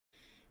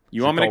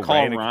You want me to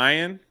call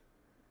Ryan?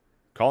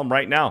 Call him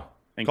right now.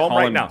 And call him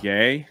right him now.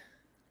 Gay?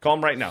 Call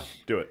him right now.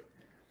 Do it.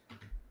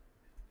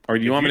 Or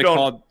do you want me to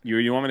call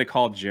you want me to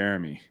call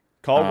Jeremy?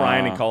 Call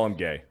Ryan and call him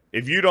gay.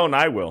 If you don't,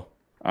 I will.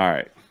 All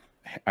right.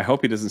 I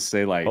hope he doesn't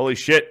say like holy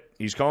shit.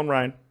 He's calling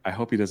Ryan. I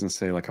hope he doesn't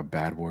say like a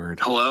bad word.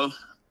 Hello?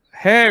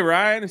 Hey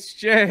Ryan, it's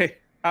Jay.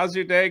 How's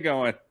your day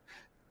going?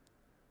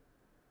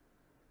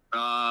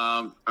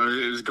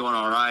 It was going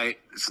all right.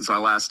 Since I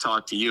last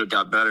talked to you, it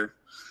got better.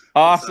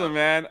 Awesome,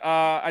 man.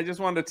 I just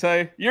wanted to tell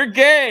you, you're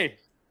gay.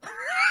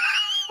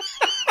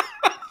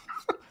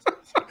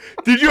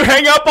 Did you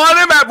hang up on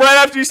him right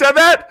after you said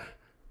that?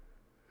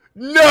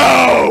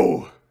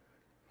 No!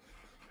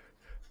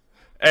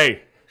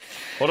 Hey,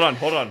 hold on.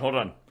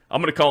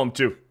 I'm going to call him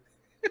too.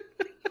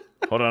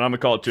 Hold on, I'm going to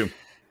call it too.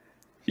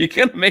 You're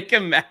going to make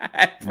him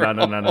mad, bro.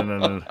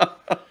 No.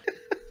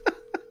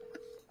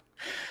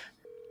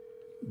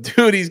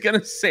 Dude, he's going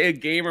to say a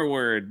gamer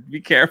word.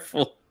 Be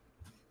careful.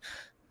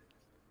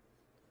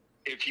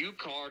 If you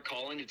are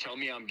calling to tell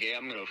me I'm gay,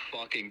 I'm going to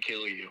fucking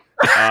kill you.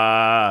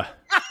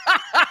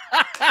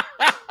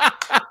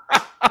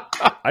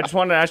 I just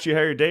wanted to ask you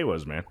how your day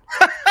was, man.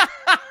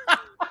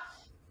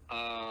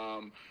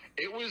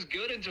 It was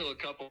good until a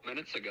couple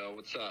minutes ago.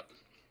 What's up?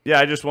 Yeah,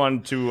 I just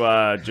wanted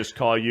to just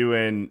call you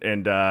and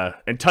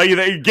tell you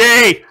that you're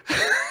gay.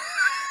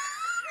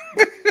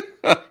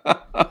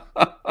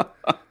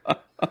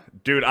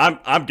 Dude,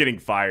 I'm getting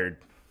fired.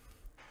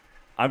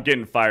 I'm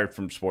getting fired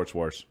from Sports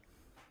Wars.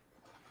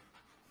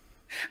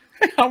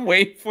 I'm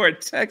waiting for a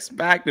text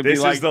back to be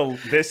like,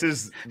 this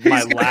is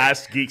my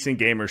last Geeks and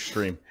Gamers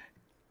stream.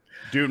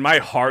 Dude, my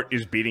heart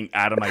is beating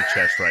out of my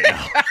chest right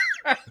now.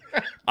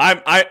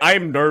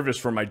 I'm nervous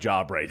for my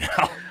job right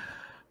now.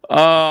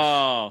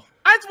 Oh.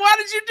 Why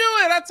did you do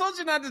it? I told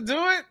you not to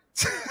do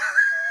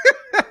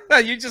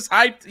it. You just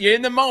hyped. You're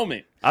in the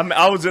moment.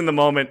 I was in the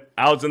moment.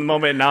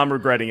 And now I'm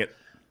regretting it.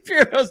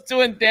 Fearless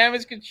doing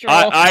damage control.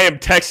 I am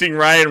texting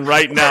Ryan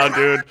right now,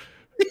 dude.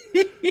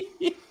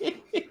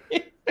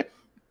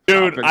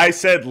 Dude, I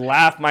said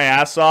laugh my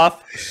ass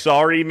off.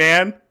 Sorry,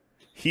 man.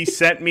 He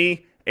sent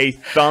me a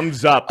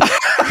thumbs up.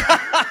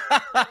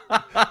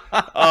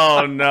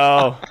 Oh,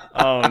 no.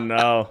 Oh,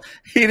 no.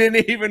 He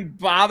didn't even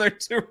bother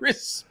to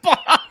respond.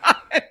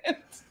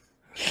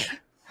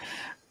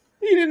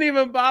 He didn't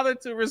even bother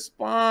to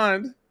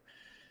respond.